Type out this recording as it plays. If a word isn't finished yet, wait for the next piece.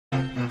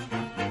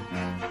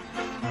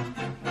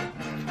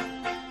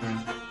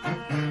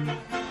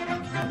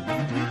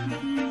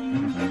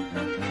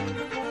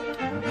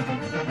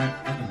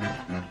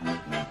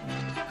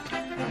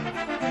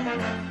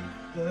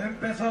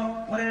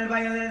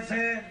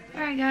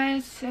Alright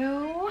guys,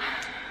 so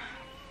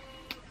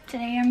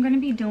today I'm going to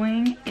be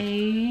doing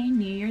a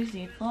New Year's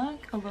Eve vlog,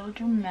 a little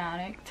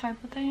dramatic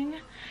type of thing.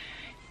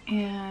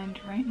 And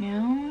right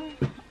now,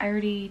 I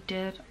already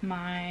did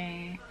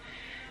my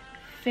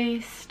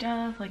face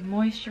stuff, like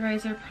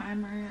moisturizer,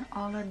 primer,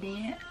 all of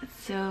that.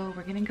 So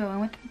we're going to go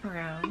in with the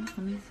brows. Let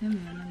me zoom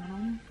in a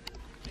little.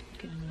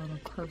 Getting a little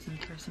close and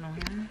personal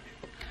here.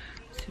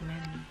 Zoom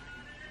in.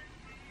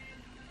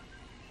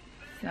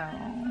 So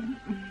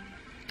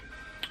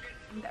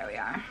there we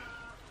are.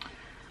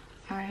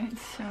 Alright,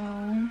 so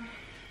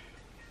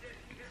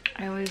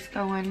I always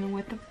go in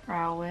with the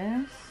brow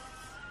wiz,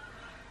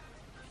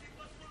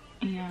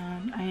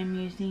 and I am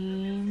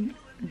using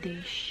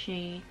the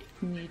shade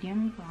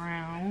medium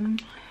brown.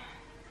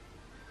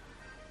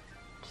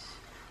 Just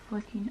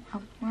flicking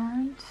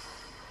upwards.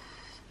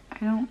 I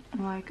don't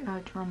like a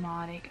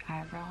dramatic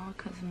eyebrow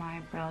because my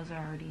brows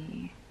are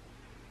already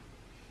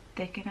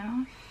thick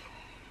enough.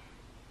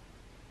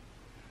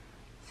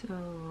 So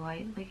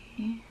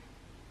lightly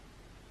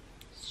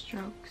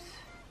strokes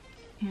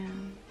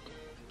and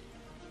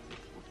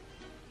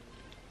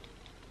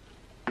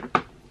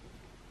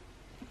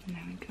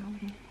there we go.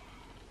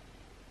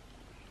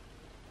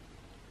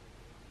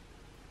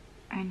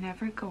 I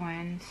never go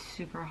in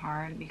super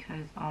hard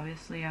because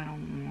obviously I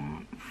don't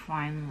want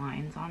fine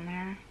lines on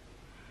there.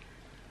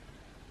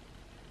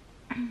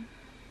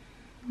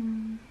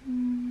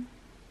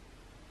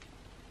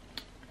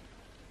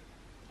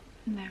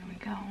 There we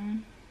go.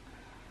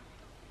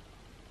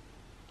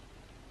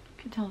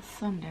 Could tell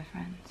some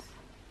difference.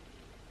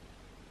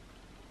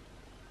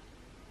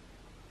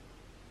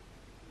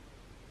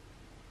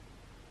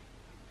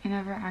 I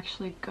never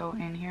actually go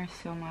in here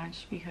so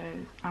much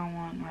because I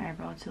want my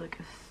eyebrow to look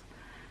as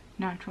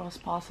natural as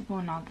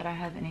possible. Not that I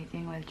have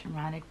anything with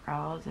dramatic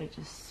brows, I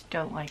just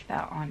don't like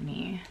that on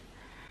me.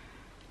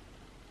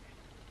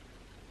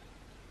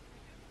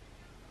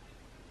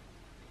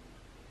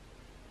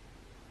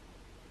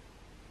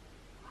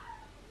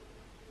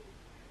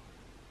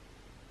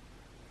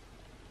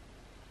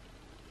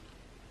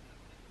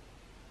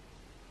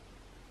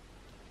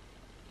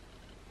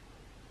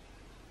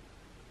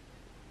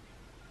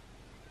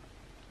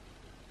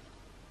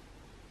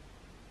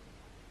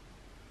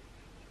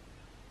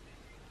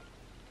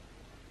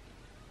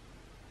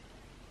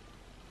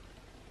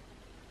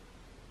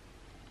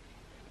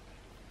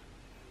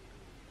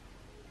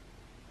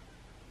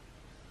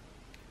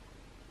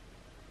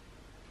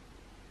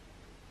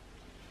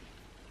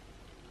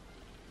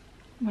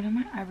 One of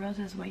my eyebrows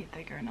is way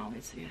thicker, and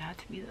obviously it had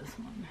to be this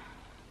one.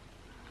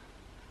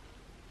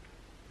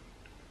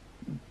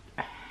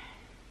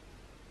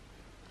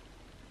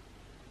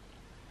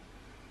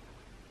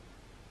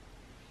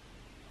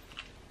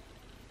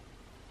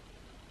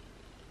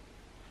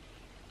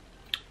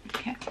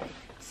 Okay,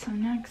 so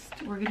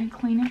next we're gonna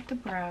clean up the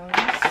brows,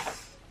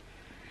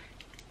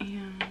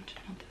 and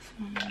not this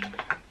one.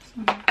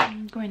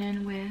 I'm going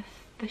in with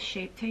the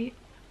Shape Tape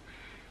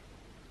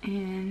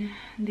in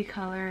the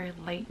color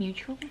light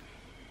neutral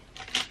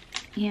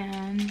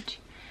and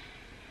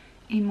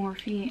a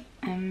Morphe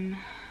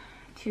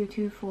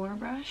M224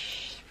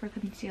 brush for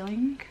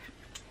concealing.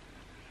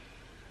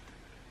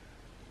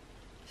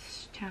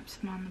 Just tap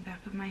some on the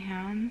back of my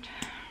hand.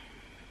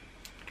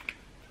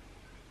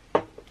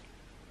 There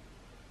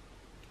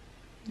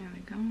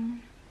we go.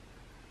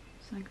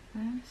 Just like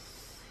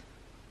this.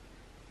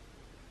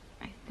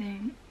 I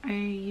think I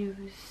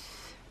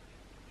use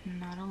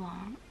not a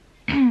lot.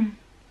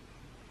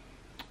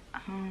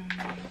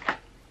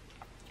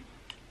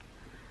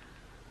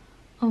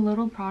 A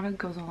little product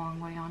goes a long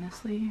way,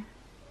 honestly.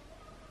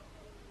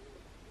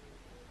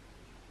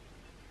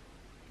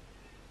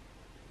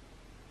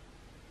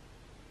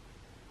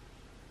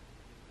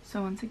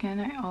 So once again,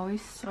 I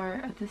always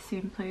start at the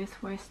same place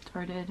where I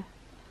started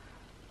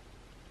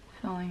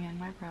filling in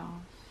my brows.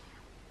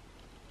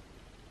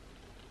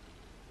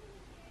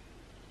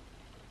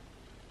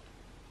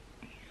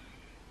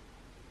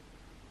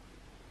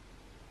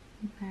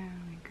 There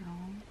we go.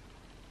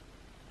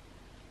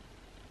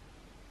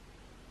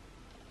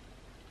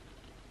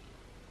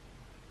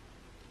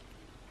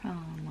 A little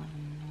more.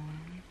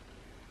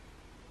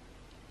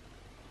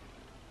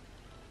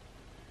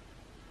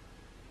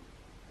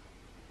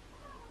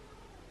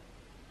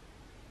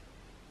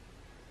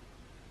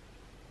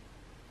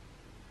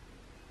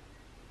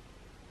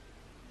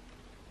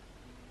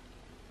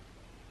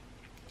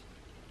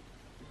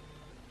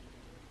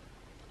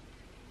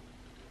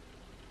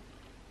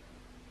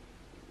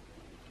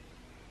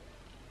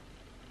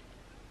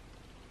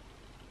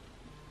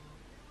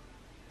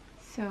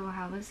 So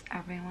how was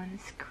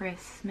everyone's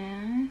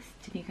Christmas?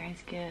 Did you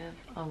guys give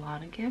a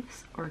lot of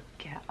gifts or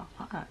get a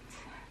lot?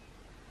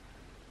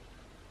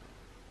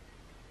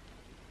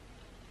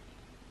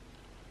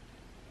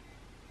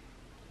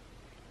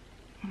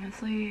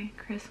 Honestly,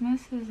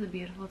 Christmas is a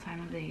beautiful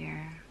time of the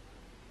year.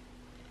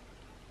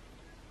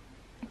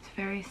 It's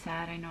very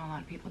sad. I know a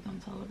lot of people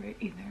don't celebrate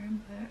either,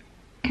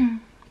 but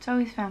it's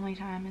always family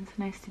time. It's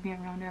nice to be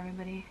around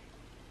everybody.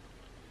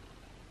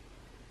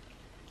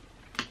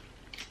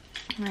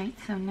 Right,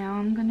 so now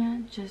I'm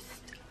gonna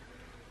just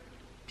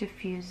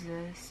diffuse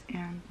this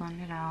and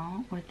blend it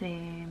out with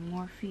a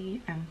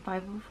Morphe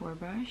M504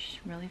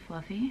 brush, really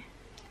fluffy.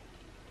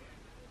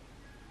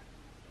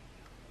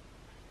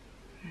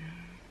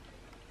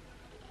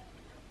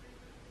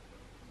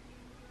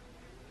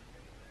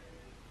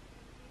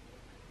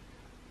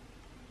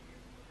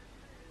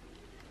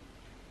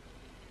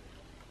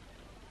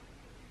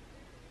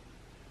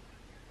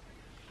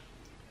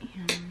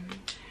 And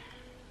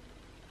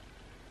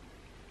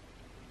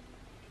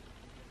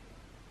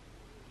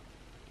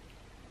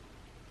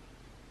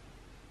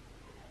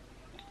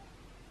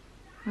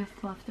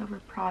with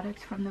leftover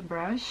products from the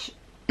brush,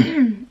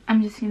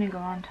 I'm just gonna go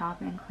on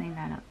top and clean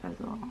that up as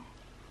well.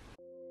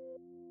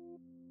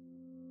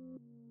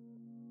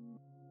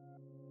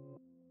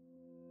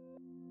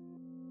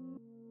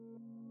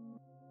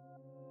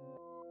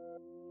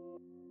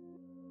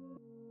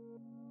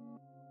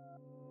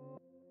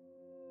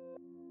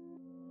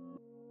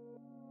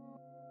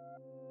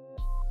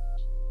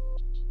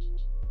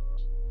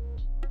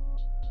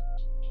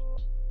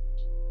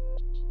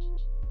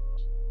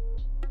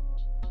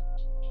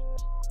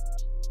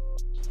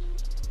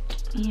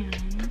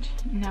 And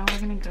now we're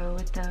gonna go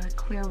with the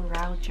clear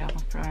brow gel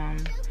from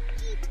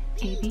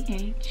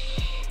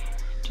ABH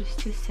just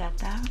to set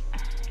that.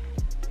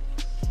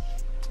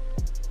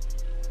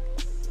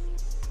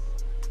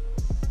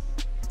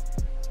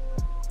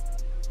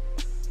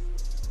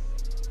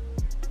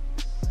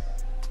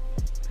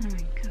 There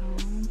we go,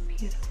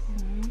 beautiful.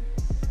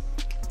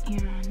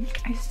 And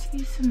I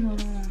see some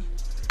little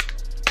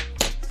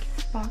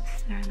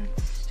spots there that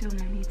still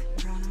might need some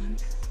brown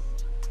ones.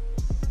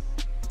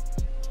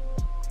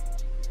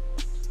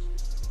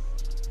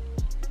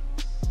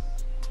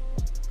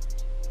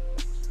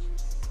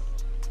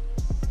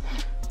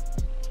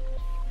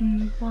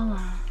 And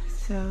voila,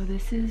 so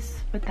this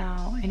is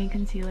without any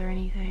concealer or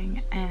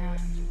anything, and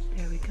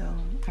there we go,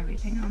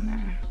 everything on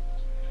there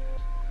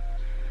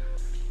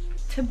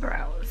to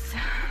brows.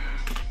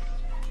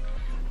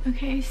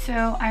 Okay,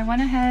 so I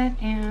went ahead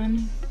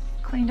and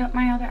cleaned up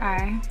my other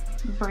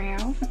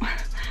eyebrow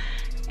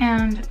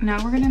and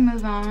now we're gonna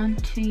move on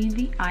to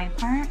the eye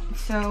part.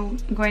 So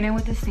going in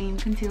with the same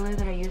concealer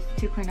that I used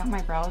to clean up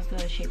my brows,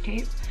 the Shape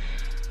Tape,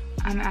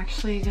 I'm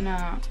actually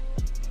gonna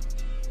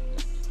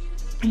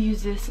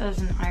use this as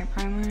an eye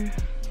primer.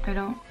 I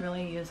don't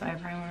really use eye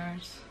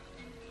primers,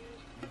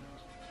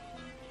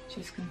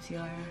 just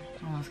concealer.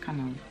 Oh, that's kind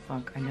of,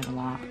 fuck, I did a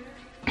lot.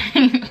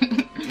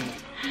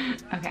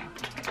 Okay,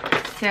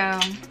 so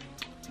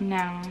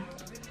now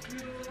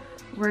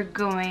we're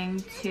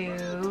going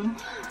to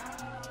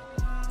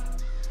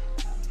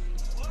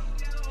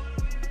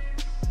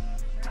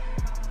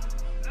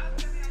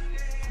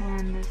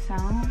blend this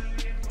out,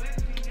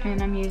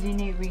 and I'm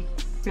using a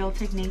Real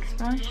Techniques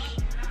brush,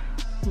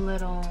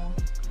 little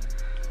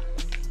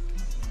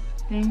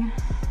thing.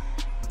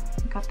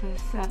 Got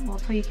this at, well,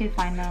 so you can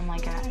find them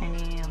like at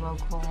any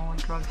local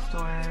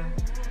drugstore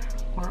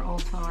or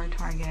Ulta or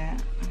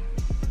Target.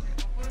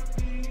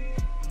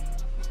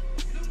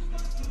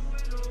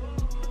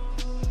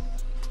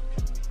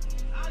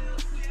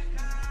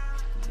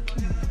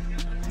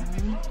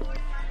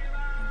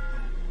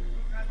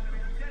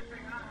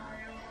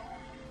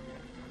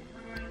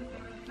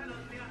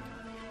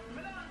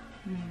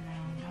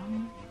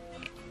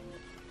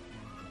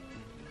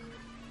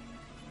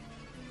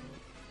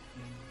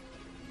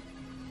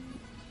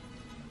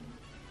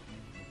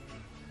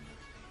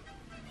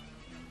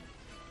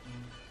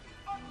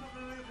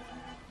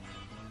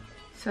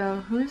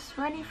 So who's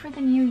ready for the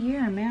new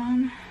year,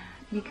 man?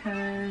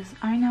 Because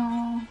I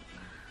know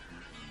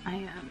I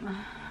am.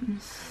 I'm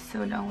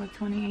so done with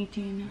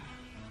 2018.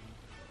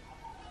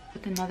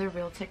 With another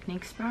Real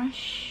Techniques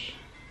brush.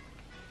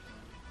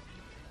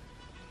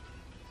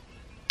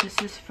 This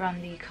is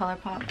from the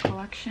ColourPop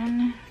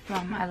collection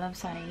from I Love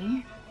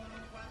Sari.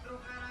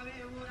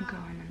 Go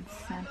in and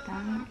set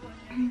that.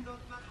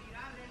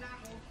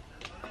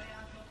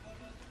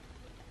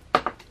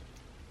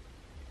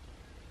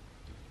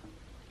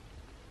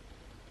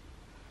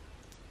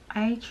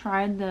 I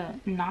tried the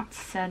not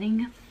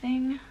setting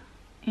thing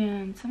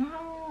and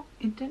somehow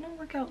it didn't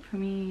work out for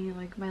me.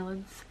 Like my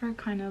lids are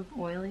kind of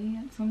oily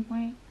at some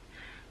point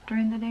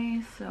during the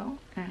day, so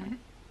it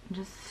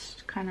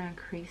just kind of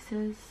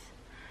creases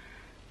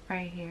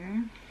right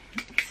here.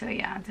 So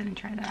yeah, I didn't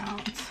try that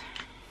out.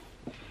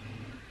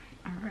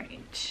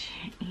 Alright,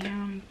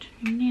 and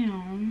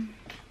now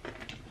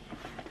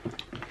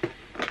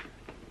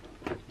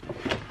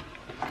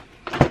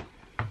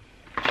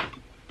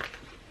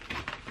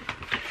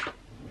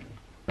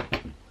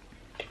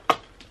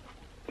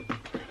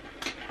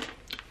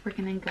we're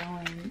gonna go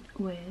in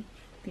with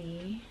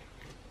the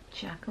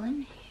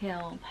Jaclyn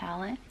Hill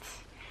palette,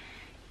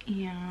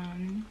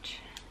 and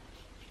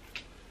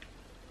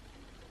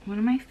one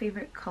of my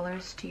favorite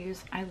colors to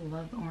use, I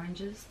love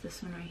oranges.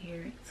 This one right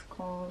here, it's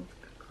called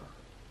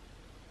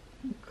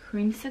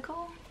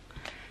Creamsicle.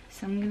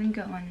 So I'm gonna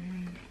go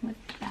in with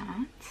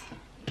that.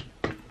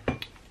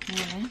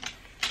 With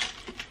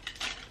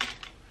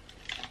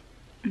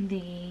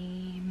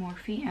the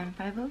Morphe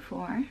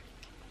M504.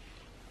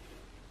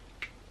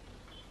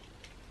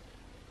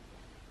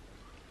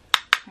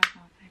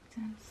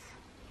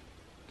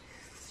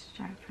 Just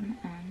start from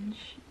the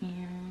edge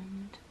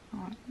and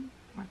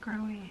work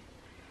our way.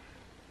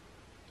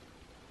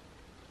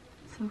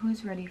 So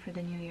who's ready for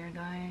the new year,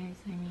 guys?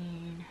 I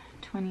mean,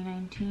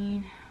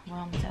 2019, we're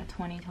almost at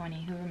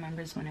 2020. Who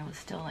remembers when it was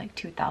still like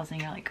 2000?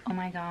 You're like, oh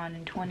my god,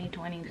 in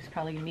 2020 there's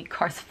probably gonna be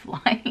cars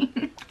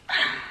flying.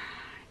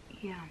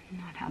 Yeah,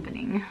 not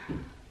happening.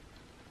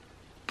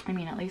 I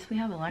mean, at least we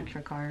have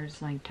electric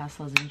cars like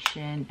Teslas and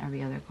shit and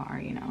every other car,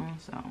 you know,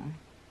 so.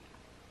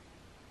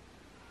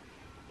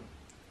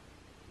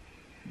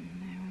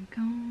 And there we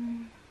go.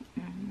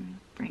 And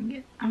bring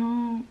it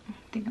out. I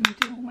think I'm gonna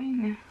do a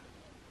wing.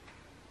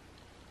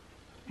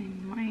 I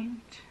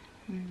might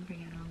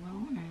bring it a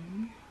little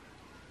in.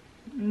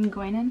 I'm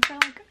going in for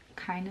like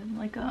kind of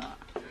like a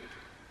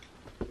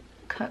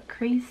cut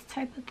crease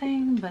type of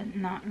thing, but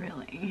not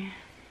really.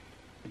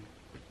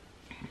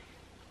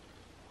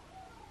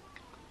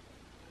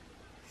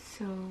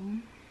 So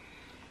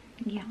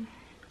yeah,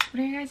 what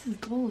are your guys'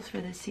 goals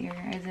for this year?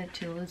 Is it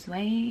to lose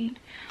weight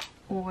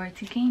or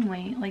to gain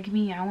weight? Like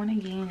me, I want to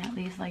gain at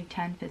least like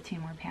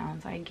 10-15 more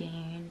pounds. I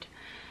gained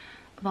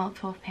about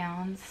 12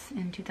 pounds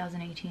in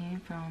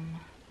 2018 from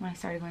when I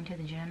started going to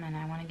the gym, and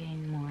I want to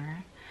gain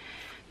more.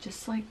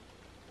 Just like,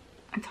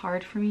 it's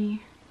hard for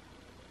me.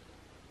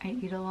 I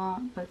eat a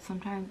lot, but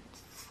sometimes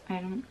I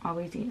don't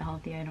always eat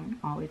healthy. I don't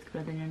always go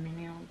to the gym,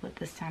 you know, but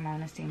this time I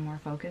want to stay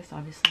more focused,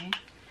 obviously.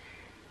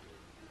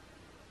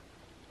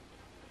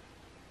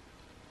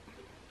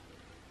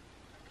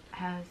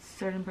 Has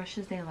certain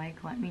brushes they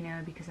like, let me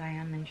know, because I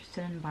am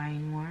interested in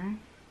buying more.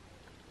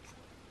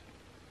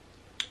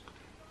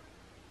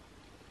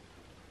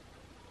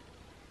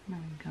 There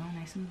we go,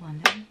 nice and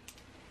blended.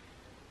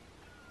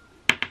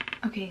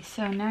 Okay,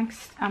 so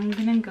next I'm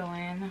gonna go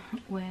in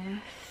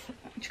with,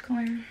 which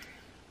color?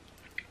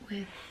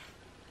 With,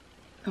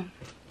 oh,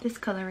 this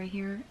color right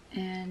here,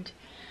 and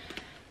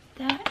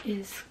that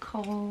is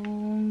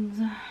called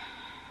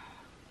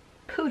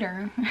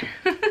Pooter.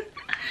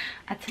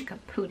 I took a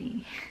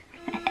pooty.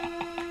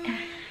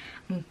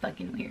 I'm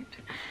fucking weird.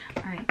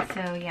 Alright,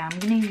 so yeah, I'm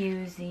gonna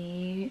use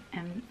the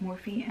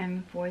Morphe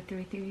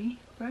M433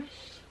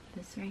 brush.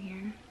 This right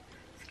here.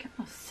 This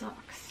camera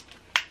sucks.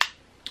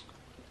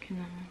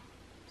 Gonna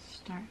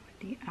start with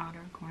the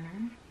outer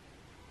corner.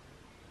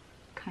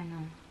 Kind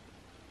of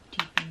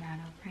deepen that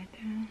up right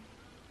there.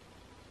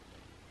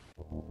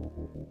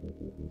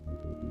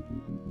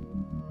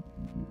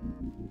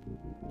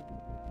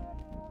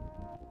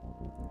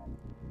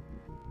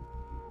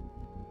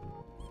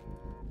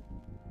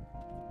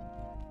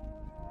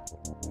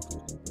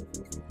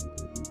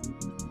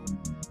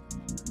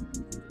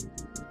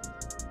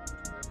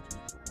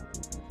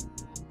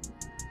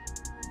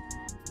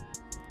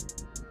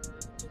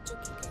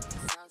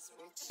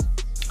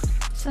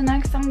 So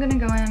next I'm gonna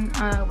go in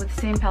with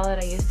the same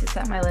palette I used to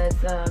set my lids,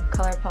 the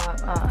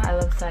ColourPop I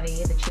Love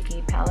Study, the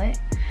Cheeky palette.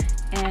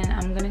 And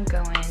I'm gonna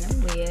go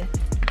in with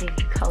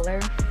the color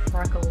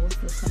Freckles,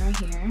 this one right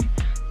here,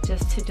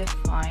 just to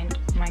define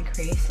my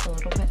crease a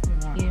little bit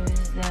more.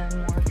 Use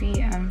the Morphe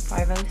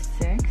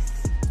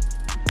M506.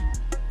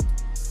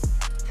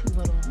 It's a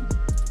little...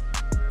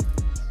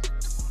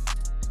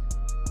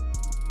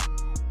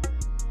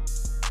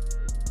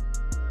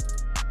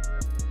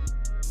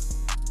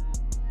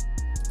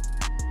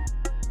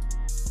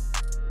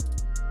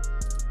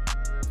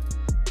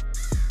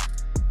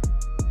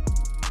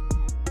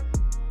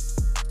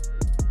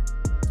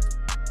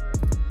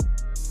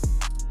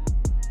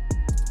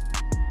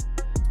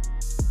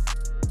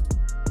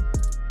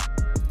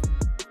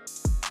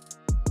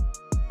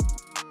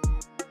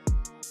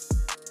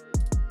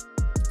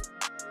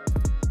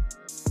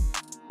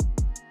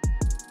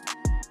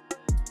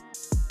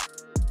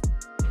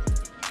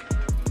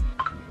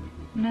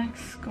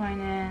 Next, going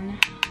in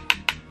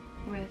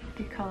with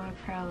the color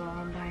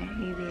Parallel by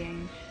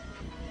ABH.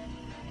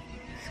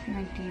 Just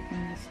gonna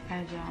deepen this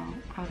edge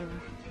out of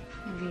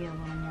V a little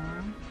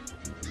more.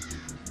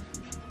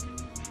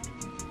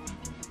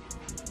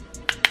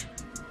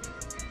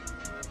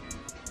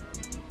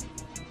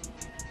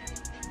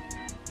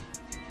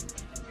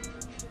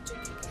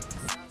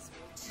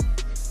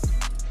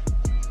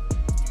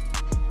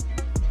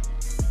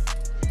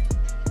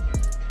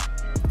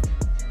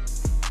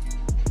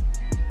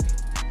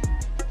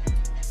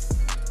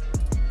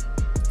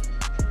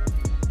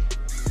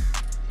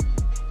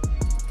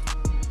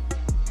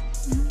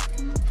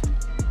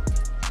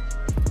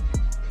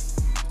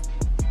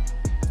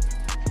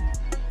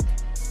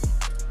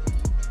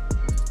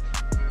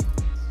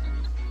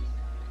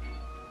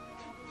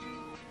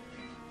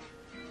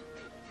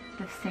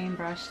 The same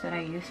brush that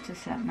I used to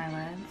set my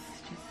lids,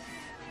 just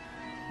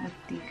with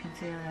the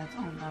concealer that's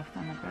on left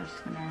on the brush,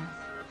 gonna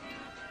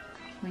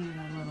clean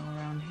a little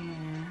around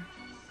here.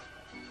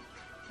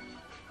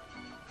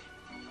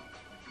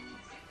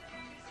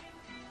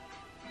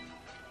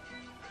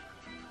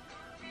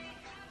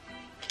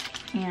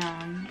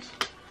 And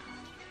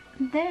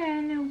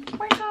then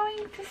we're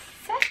going to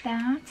set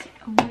that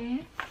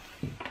with,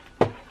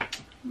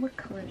 what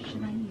color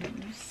should I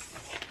use?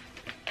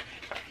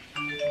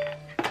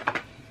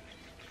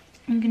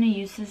 I'm gonna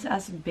use this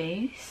as a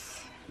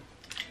base.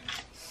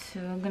 So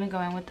I'm gonna go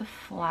in with the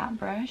flat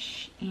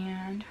brush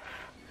and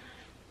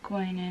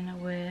going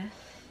in with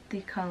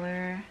the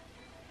color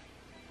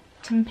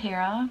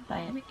Tempera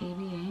by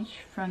ABH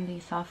from the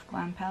Soft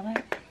Glam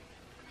palette.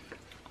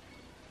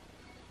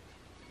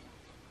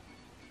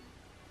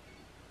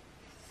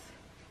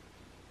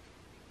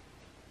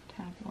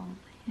 Tap on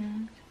my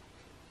hand.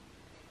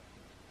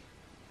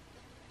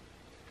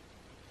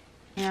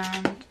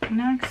 And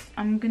next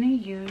I'm gonna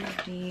use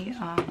the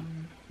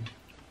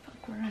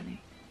fuck, where are they?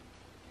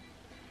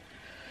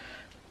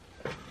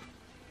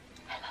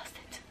 I lost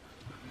it.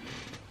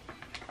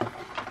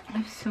 I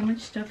have so much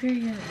stuff here,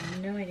 I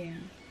have no idea.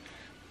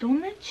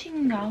 ¿Dónde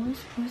chingados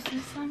puse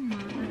esa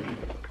madre?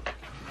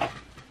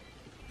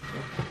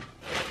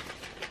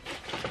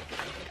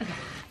 Okay.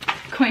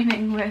 Going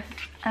in with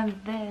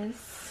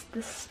this,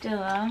 the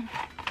Stila,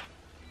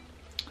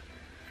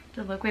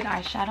 the liquid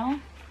eyeshadow.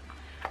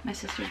 My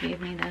sister gave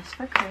me this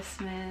for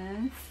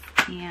Christmas,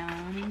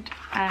 and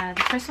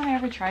the first time I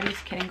ever tried was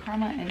Kitten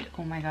Karma, and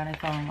oh my god, I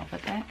fell in love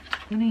with it.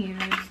 I'm gonna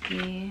use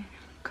the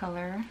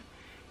color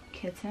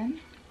Kitten.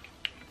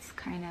 It's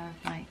kind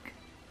of like,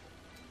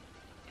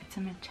 it's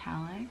a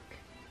metallic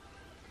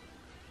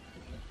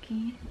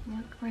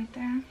look right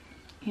there.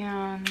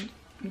 And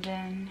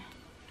then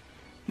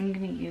I'm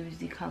gonna use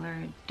the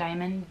color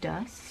Diamond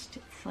Dust.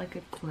 It's like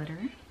a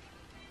glitter,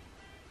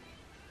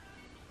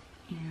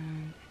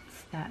 and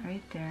it's that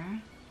right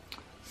there.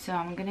 So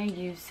I'm gonna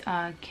use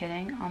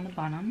Kidding on the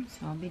bottom,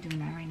 so I'll be doing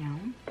that right now.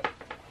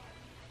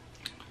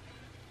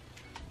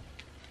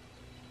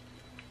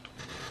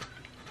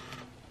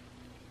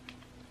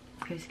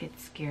 I just get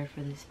scared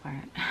for this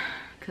part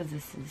because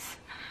this is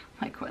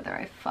like whether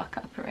I fuck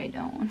up or I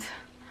don't.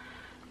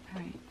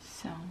 Alright,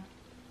 so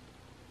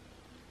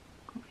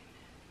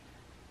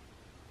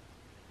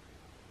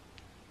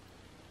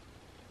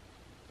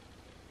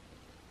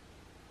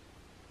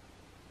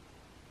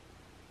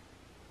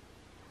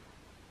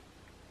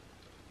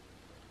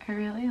I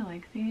really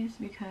like these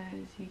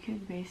because you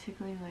could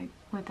basically, like,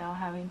 without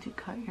having to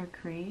cut your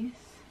crease,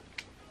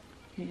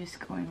 you're just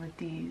going with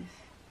these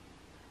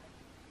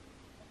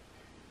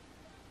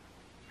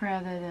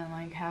rather than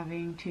like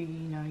having to,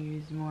 you know,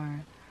 use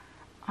more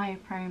eye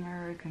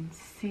primer or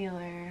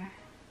concealer.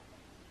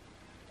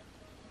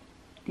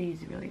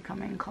 These really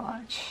come in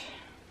clutch.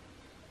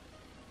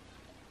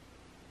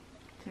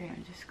 So yeah,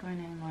 just going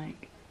in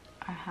like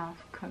a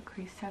half cut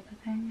crease type of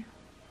thing.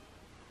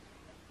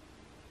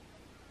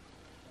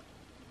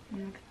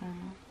 Like that.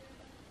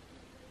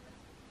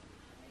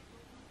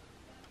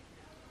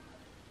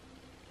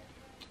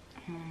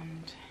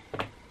 And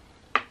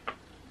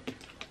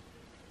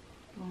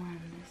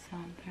blend this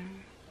out there.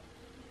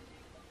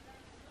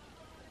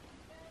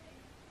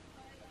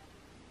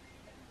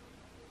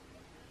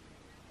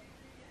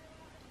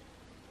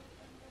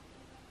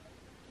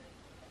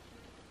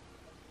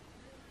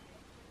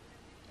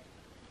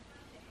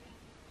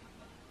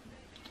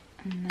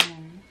 And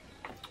then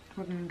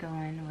we're going to go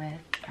in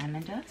with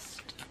Diamond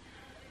Dust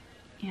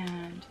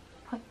and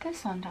put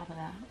this on top of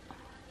that.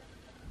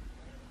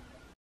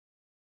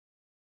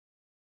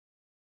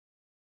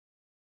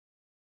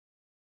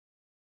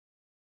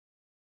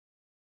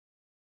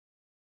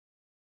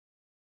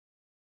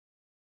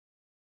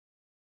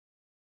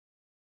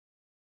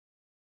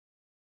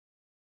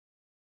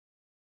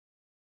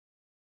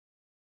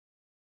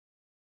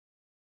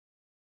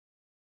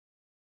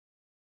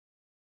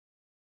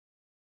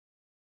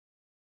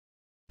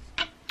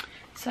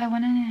 So I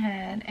went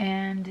ahead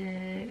and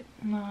did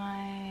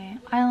my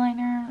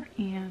eyeliner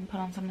and put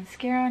on some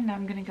mascara. Now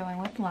I'm going to go in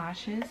with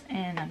lashes,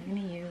 and I'm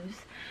going to use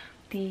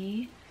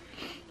the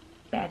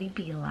Baddie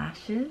B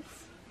lashes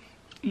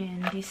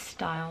in the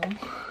style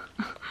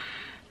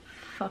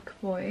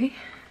Fuckboy.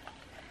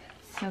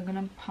 So I'm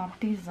going to pop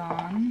these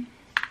on.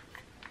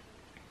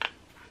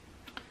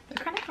 They're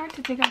kind of hard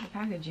to take out the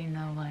packaging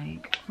though,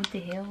 like what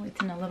the hell,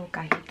 it's in a little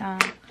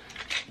cajita,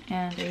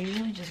 and I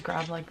usually just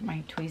grab like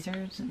my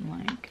tweezers and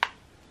like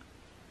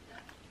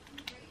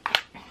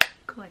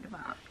like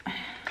that.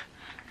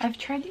 I've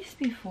tried these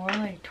before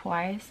like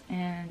twice,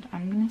 and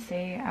I'm gonna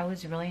say I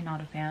was really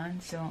not a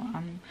fan, so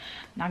I'm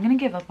not gonna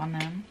give up on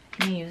them. I'm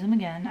gonna use them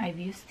again. I've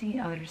used the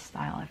other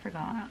style, I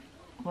forgot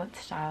what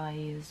style I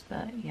used,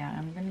 but yeah,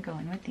 I'm gonna go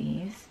in with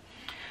these.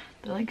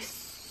 They're like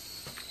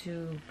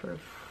super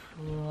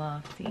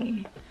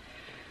fluffy,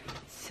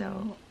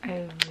 so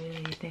I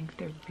really think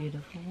they're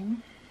beautiful.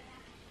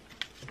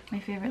 My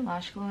favorite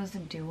lash glue is the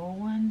dual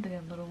one,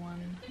 the little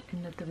one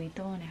in the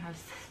tubito, and it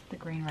has the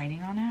green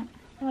writing on it.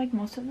 Like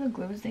most of the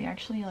glues, they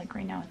actually, like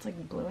right now it's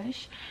like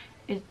bluish.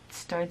 It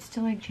starts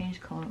to like change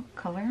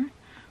color,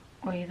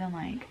 or even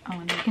like,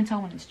 you can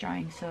tell when it's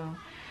drying. So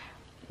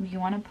you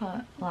want to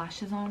put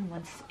lashes on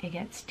once it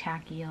gets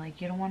tacky.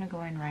 Like you don't want to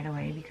go in right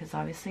away because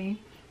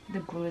obviously the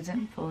glue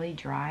isn't fully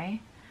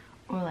dry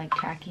or like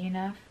tacky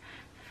enough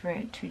for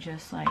it to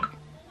just like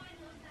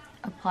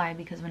apply,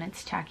 because when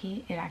it's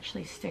tacky it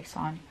actually sticks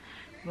on,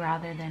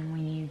 rather than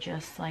when you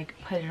just like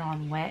put it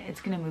on wet,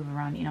 it's gonna move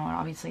around, you know, and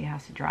obviously it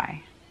has to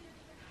dry.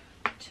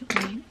 So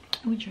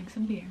we drink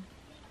some beer.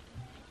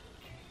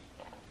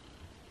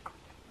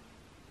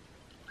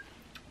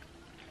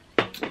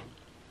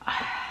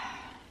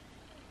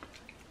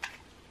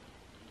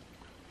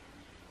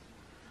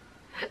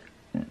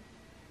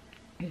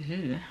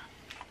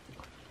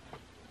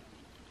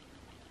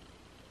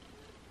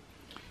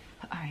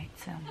 Alright,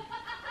 so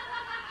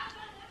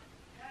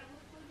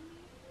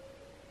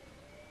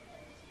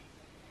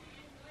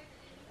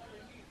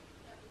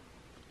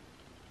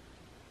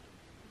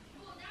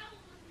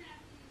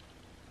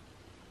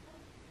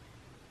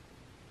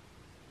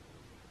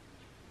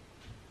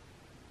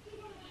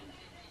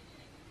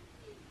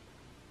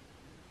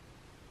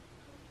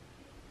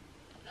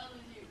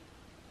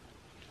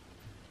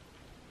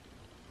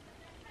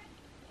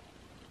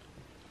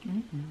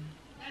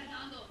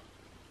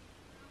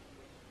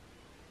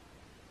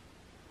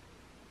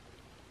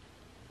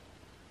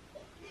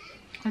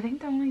I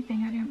think the only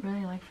thing I didn't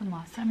really like from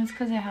last time is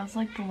because it has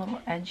like the little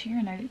edge here,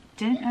 and I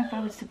didn't know if I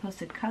was supposed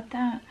to cut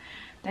that.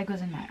 That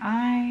goes in my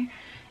eye,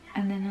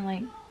 and then it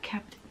like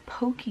kept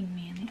poking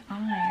me in the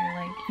eye,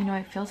 or like, you know,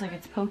 it feels like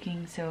it's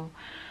poking, so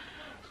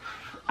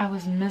I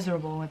was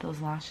miserable with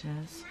those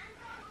lashes.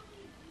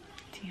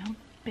 See how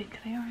big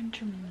they are and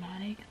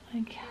dramatic?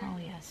 Like, hell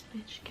yes,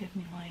 bitch, give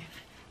me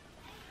life.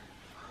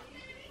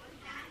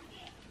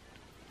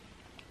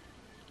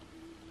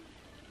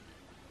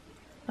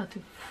 About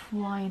to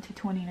fly into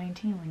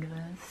 2019 like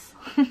this.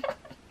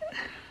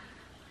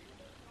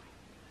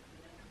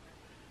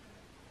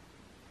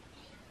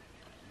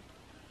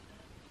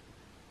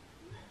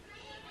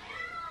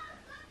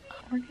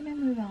 We're gonna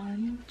move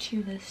on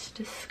to this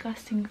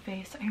disgusting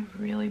face. I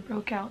really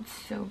broke out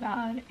so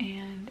bad,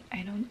 and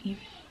I don't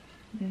even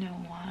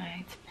know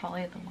why. It's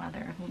probably the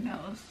weather, who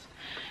knows.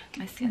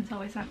 My skin's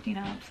always acting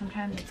up.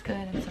 Sometimes it's good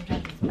and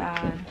sometimes it's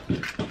bad.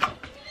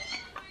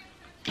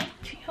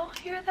 Do y'all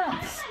hear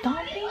that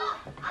stomping?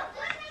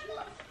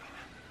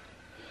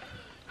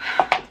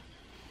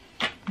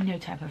 No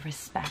type of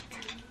respect.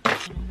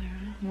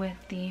 With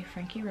the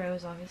Frankie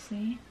Rose,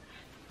 obviously,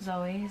 as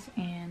always,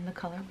 and the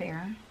color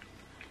Bear.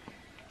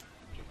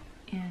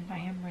 And I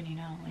am running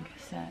out, like I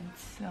said,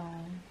 so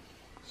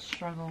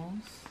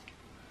struggles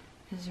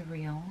is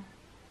real.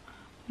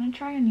 I'm gonna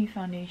try a new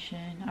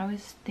foundation. I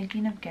was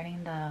thinking of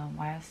getting the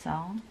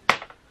YSL,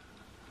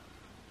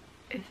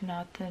 if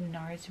not the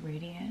NARS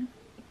Radiant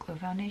Glow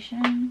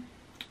Foundation.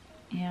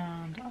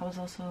 And I was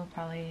also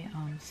probably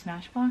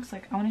Smashbox.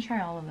 Like, I want to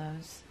try all of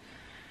those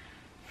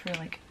for,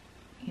 like,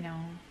 you know,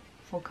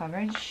 full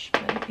coverage.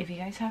 But if you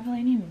guys have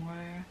any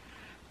more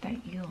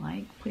that you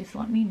like, please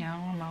let me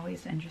know. I'm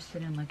always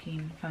interested in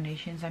looking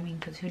foundations. I mean,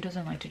 because who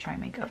doesn't like to try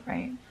makeup,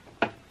 right?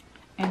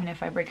 And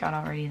if I break out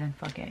already, then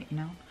fuck it, you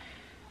know?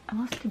 I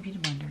lost the beauty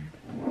blender.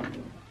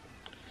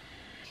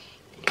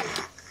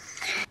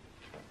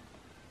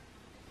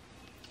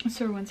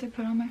 So once I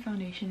put on my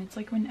foundation, it's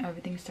like when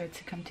everything starts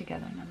to come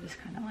together, and I'm just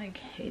kind of like,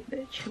 hey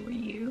bitch, who are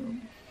you?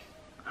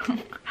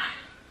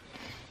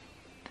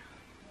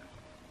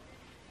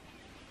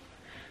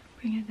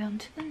 Bring it down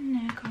to the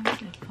neck.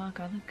 Honestly, fuck,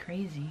 I look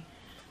crazy.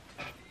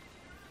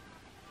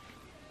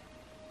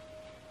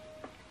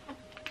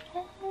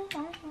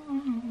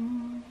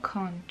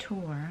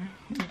 Contour,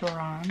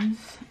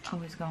 bronze.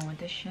 Always going with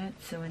this shit.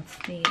 So it's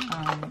the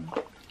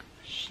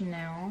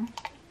Chanel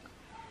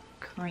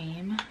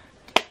cream.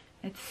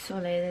 It's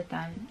Soleil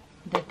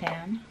de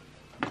Tan,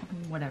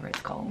 whatever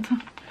it's called.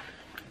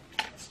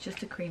 It's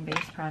just a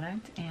cream-based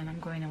product, and I'm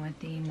going in with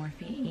the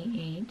Morphe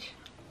E8.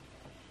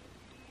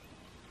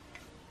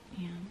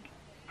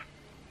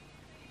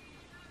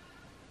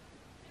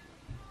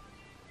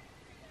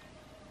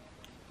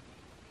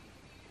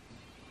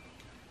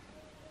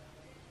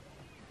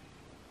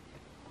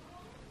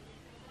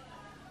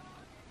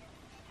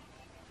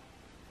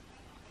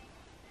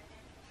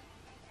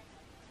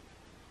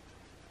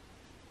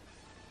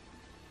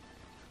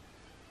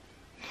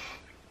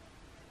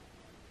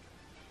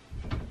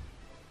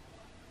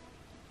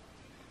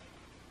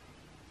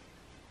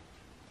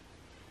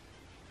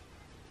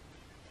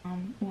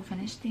 And we'll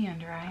finish the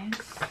under eyes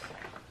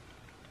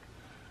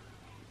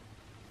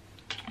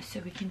so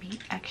we can be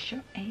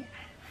extra AF.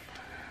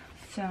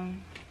 So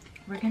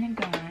we're gonna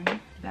go in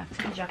back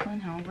to the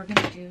Jaclyn Hill. We're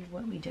gonna do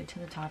what we did to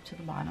the top to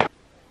the bottom.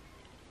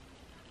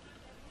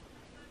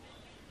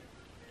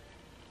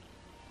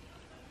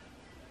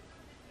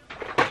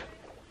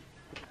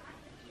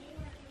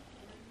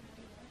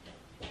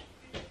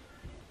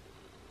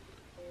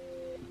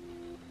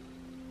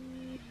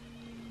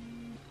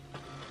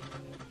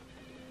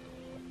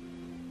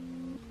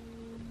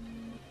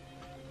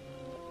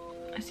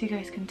 As you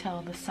guys can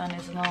tell, the sun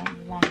is no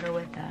longer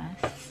with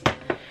us.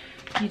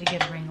 Need to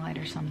get a ring light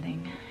or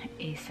something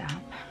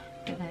ASAP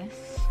for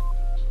this.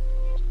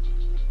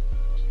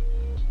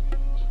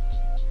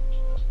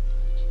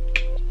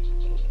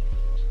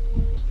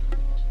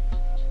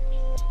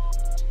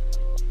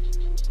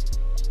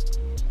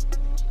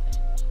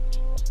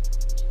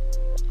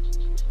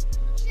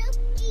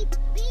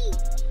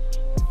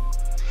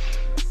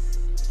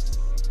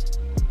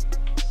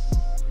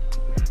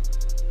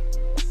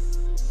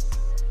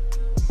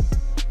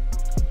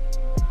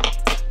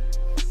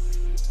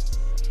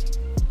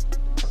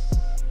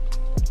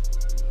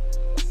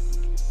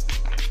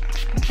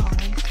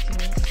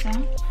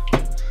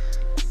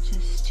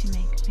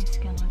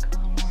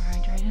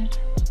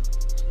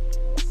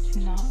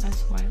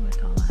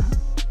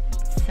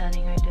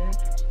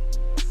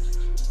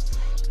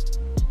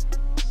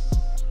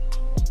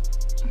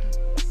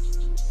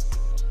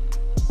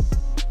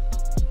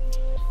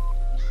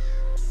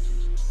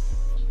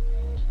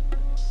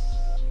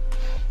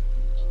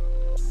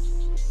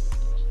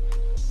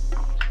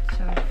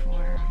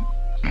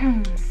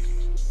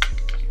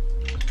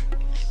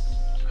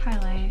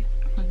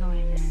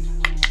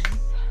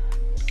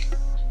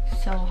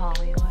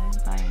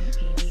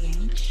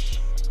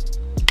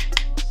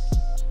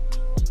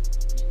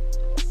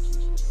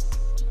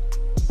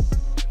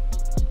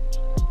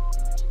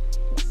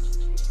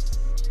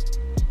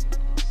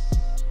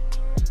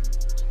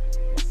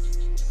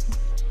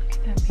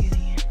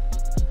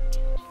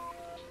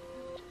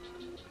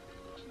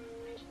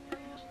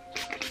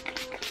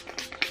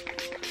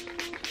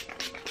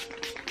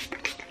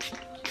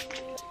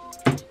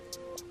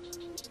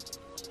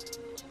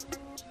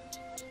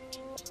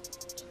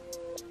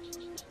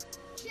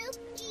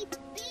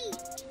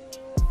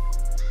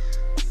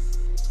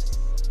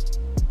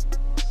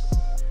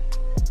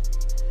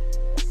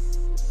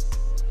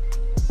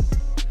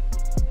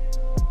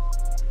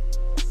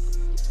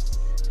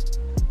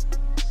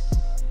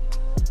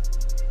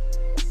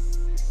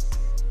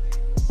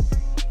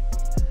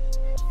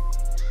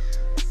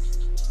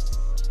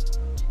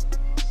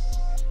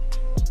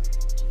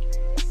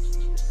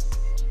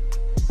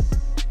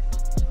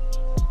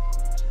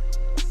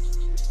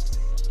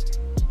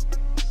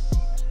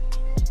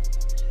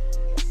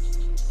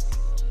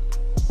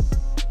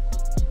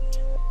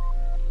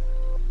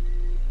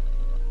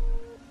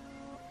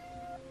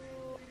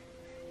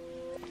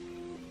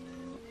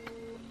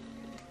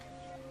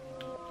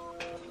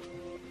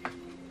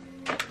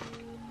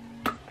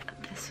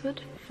 this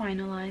would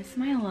finalize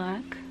my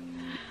look.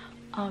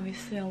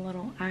 Obviously a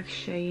little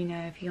extra, you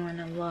know, if you want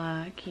to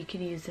look, you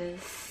could use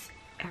this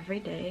every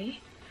day.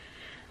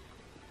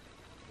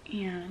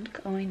 And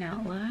going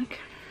out look.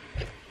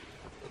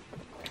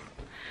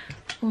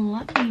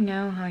 Let me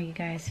know how you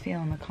guys feel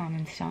in the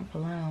comments down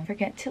below. Don't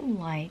forget to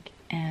like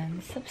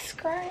and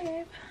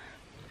subscribe.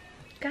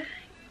 Guys,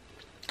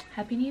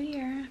 Happy New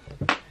Year.